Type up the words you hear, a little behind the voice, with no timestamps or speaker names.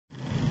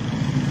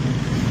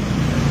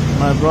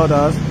my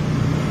brothers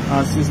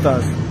and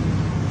sisters.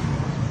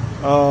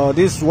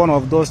 This is one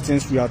of those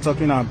things we are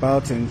talking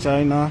about in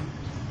China.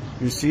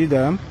 You see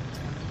them.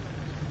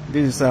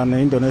 This is an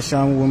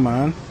Indonesian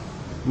woman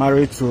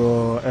married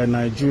to a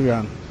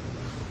Nigerian,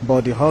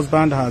 but the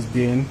husband has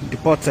been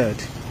deported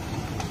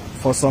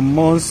for some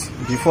months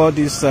before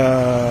this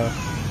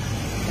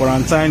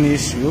quarantine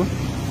issue.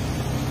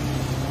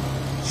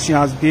 She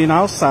has been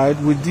outside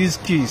with these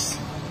keys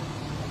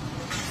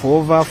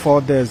for over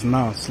 4 days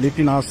now,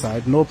 sleeping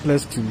outside, no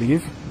place to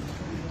live.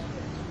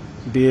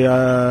 The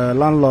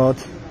landlord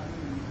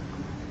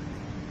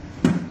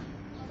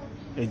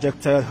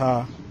ejected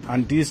her,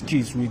 and these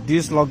keys with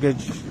this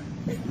luggage,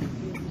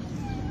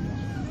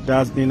 they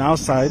have been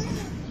outside.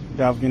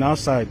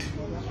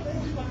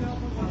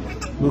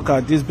 Look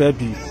at this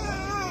baby.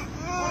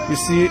 You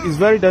see, it's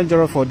very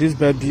dangerous for this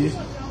baby,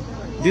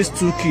 these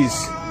 2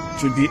 keys,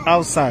 to be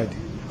outside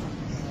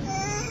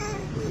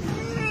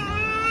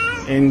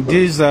in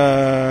this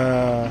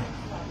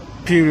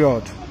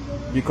period,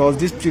 because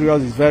this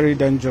period is very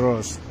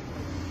dangerous.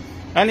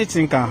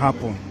 Anything can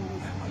happen.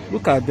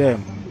 Look at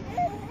them.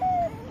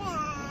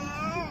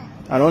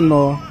 I don't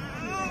know.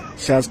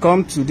 She has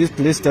come to this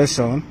police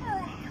station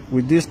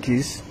with these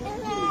keys.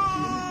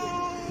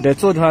 They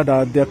told her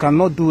that they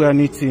cannot do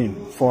anything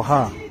for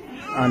her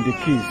and the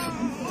keys.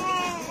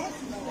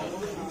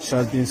 She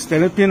has been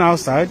staying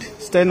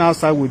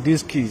outside with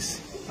these keys.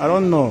 I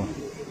don't know.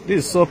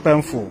 This is so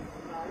painful.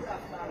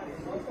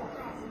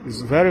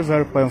 It's very,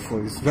 very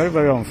painful. It's very,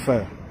 very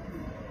unfair.